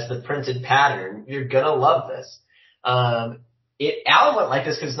bird as the printed pattern, you're gonna love this. Alan wouldn't like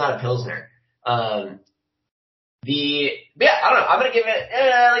this because it's not a Pilsner. I don't know. I'm gonna give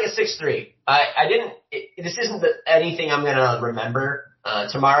it like a 6.3. This isn't anything I'm gonna remember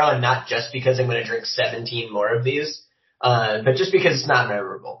tomorrow, and not just because I'm gonna drink 17 more of these, but just because it's not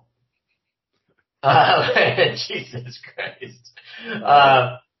memorable. Jesus Christ.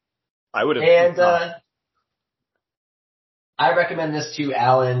 I would have. And I recommend this to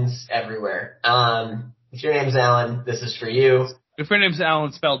Alans everywhere. If your name's Alan, this is for you. If your name's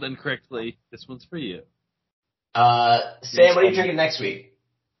Alan spelled incorrectly, this one's for you. Sam, what are you drinking next week?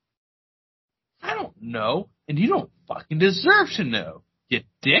 I don't know, and you don't fucking deserve to know, you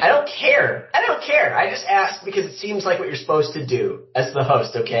dick. I don't care. I just asked because it seems like what you're supposed to do as the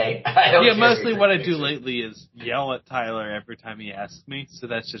host, okay? I don't care Mostly what I do lately is yell at Tyler every time he asks me, so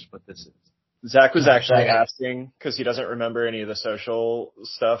that's just what this is. Zach was actually asking because he doesn't remember any of the social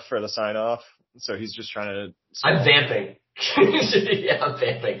stuff for the sign off, so he's just trying to. I'm vamping. Yeah, I'm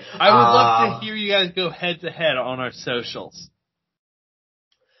vamping. I would love to hear you guys go head to head on our socials.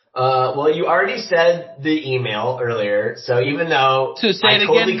 Well, you already said the email earlier, so even though So say it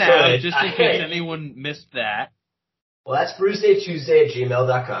totally again now, could, just in case anyone missed that. Well, that's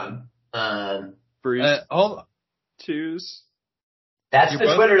BruceDayTuesday@gmail.com. Bruce Hold on. twos. That's You're the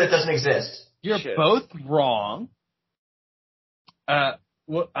both- Twitter that doesn't exist. You're Shit. both wrong.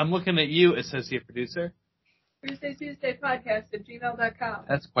 Well, I'm looking at you, associate producer. TuesdayPodcast@gmail.com.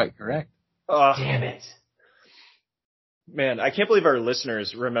 That's quite correct. Damn it. Man, I can't believe our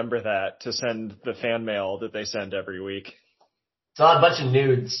listeners remember that to send the fan mail that they send every week. It's all a bunch of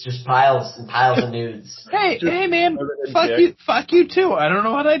nudes, just piles and piles of nudes. Hey, man, dick. fuck you too. I don't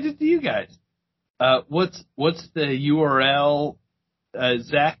know what I did to you guys. What's the URL,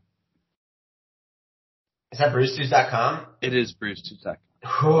 Zach? Is that BruceTues.com? It is BruceTues.com.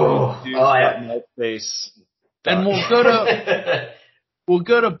 Face. And we'll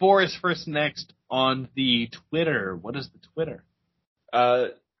go to Borys first next on the Twitter. What is the Twitter?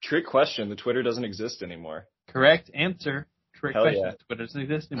 Trick question. The Twitter doesn't exist anymore. Correct answer. Trick Hell question. yeah. Twitter doesn't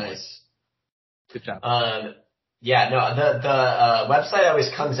exist anymore. Nice. Good job. Yeah, no, the website always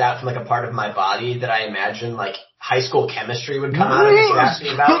comes out from like a part of my body that I imagine like high school chemistry would come out of it to ask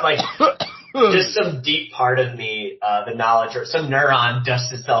me about, like just some deep part of me, the knowledge, or some neuron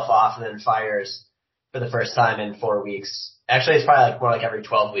dusts itself off and then fires for the first time in 4 weeks. Actually, it's probably like more like every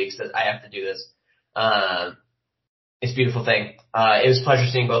 12 weeks that I have to do this. It's a beautiful thing. It was a pleasure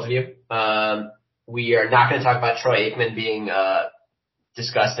seeing both of you. We are not going to talk about Troy Aikman being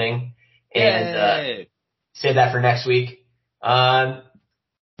disgusting, and save that for next week. Never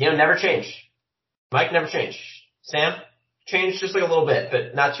change. Mike, never change. Sam, change just like a little bit,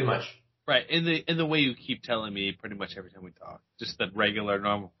 but not too much. Right, in the way you keep telling me pretty much every time we talk. Just the regular,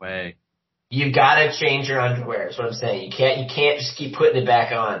 normal way. You gotta change your underwear, is what I'm saying. You can't just keep putting it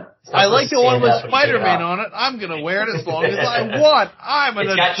back on. I like the one with Spider-Man on it. I'm gonna wear it as long as I want. I'm an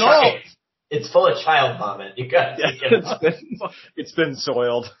adult. It's full of child vomit. You gotta take it off. It's been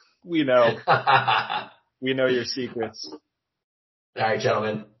soiled. We know. We know your secrets. All right,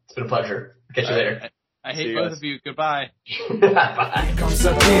 gentlemen. It's been a pleasure. Catch you later. I hate both of you. Goodbye. Bye. Comes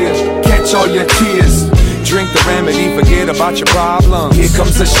a beer, catch all your tears. Drink the remedy, forget about your problems. Here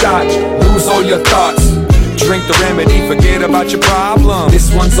comes a shot, lose all your thoughts. Drink the remedy, forget about your problem. This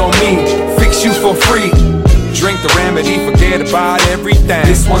one's on me, fix you for free. Drink the remedy, forget about everything.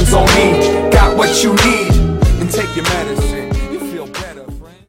 This one's on me, got what you need, and take your medicine.